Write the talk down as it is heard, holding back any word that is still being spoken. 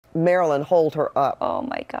Marilyn hold her up. Oh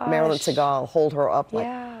my gosh. Marilyn Segal hold her up. Like,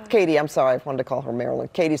 yeah. Katie, I'm sorry, I wanted to call her Marilyn.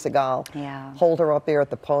 Katie Segal. Yeah. Hold her up there at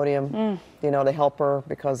the podium, you know, to help her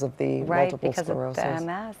because of the multiple because sclerosis. of the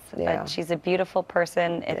MS. Yeah. But she's a beautiful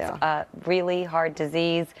person. It's a really hard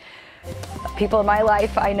disease. People in my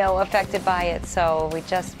life I know affected by it, so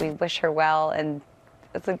we wish her well, and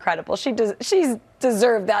it's incredible. She's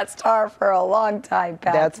deserved that star for a long time,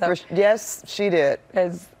 Pat. Yes, she did.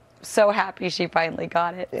 Is so happy she finally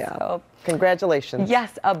got it. Yeah. So. Congratulations.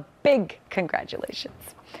 Yes, a big congratulations.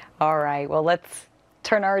 All right, well, let's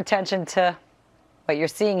turn our attention to what you're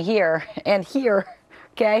seeing here and here,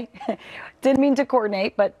 okay? Didn't mean to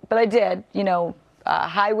coordinate, but I did. You know,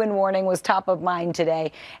 high wind warning was top of mind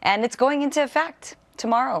today, and it's going into effect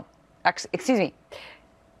tomorrow. Excuse me,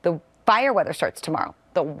 the fire weather starts tomorrow.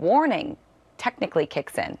 The warning technically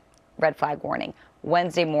kicks in, red flag warning,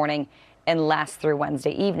 Wednesday morning and lasts through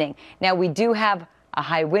Wednesday evening. Now, we do have a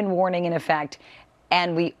high wind warning in effect,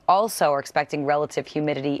 and we also are expecting relative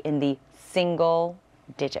humidity in the single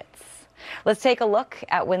digits. Let's take a look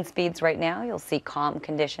at wind speeds right now. You'll see calm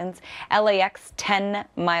conditions. LAX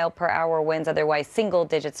 10-mile-per-hour winds, otherwise single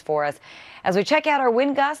digits for us. As we check out our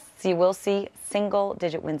wind gusts, you will see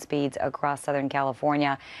single-digit wind speeds across Southern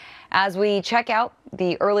California. As we check out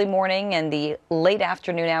the early morning and the late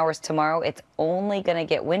afternoon hours tomorrow, it's only going to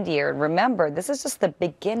get windier. And remember, this is just the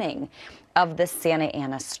beginning of the Santa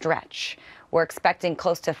Ana stretch. We're expecting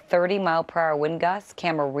close to 30-mile-per-hour wind gusts,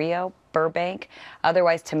 Camarillo, Burbank,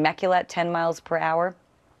 otherwise Temecula at 10 miles per hour.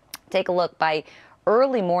 Take a look. By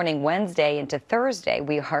early morning Wednesday into Thursday,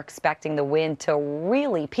 we are expecting the wind to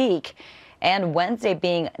really peak, and Wednesday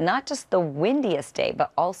being not just the windiest day,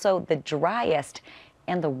 but also the driest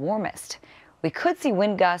and the warmest. We could see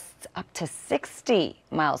wind gusts up to 60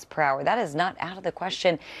 miles per hour. That is not out of the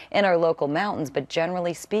question in our local mountains, but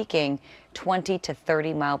generally speaking, 20 to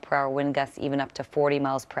 30 mile per hour wind gusts, even up to 40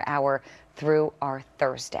 miles per hour through our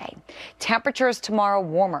Thursday. Temperatures tomorrow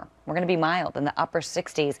warmer. We're going to be mild in the upper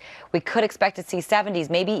 60s. We could expect to see 70s,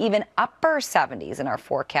 maybe even upper 70s in our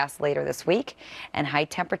forecast later this week. And high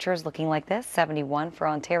temperatures looking like this: 71 for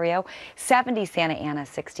Ontario, 70 Santa Ana,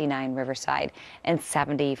 69 Riverside, and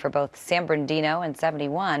 70 for both San Bernardino and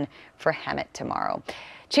 71 for Hemet tomorrow.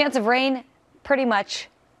 Chance of rain, pretty much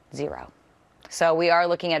zero. So we are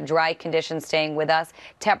looking at dry conditions staying with us.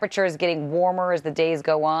 Temperatures getting warmer as the days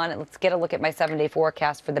go on. Let's get a look at my 7-day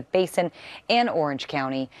forecast for the Basin and Orange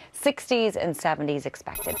County. 60s and 70s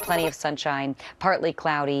expected. Plenty of sunshine, partly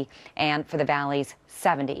cloudy, and for the valleys,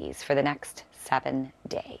 70s for the next 7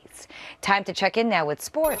 days. Time to check in now with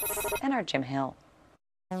sports and our Jim Hill.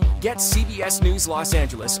 Get CBS News Los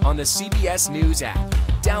Angeles on the CBS News app.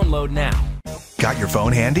 Download now. Got your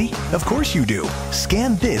phone handy? Of course you do.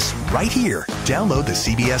 Scan this right here. Download the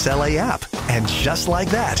CBS LA app. And just like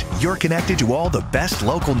that, you're connected to all the best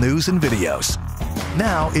local news and videos.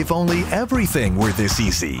 Now, if only everything were this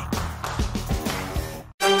easy.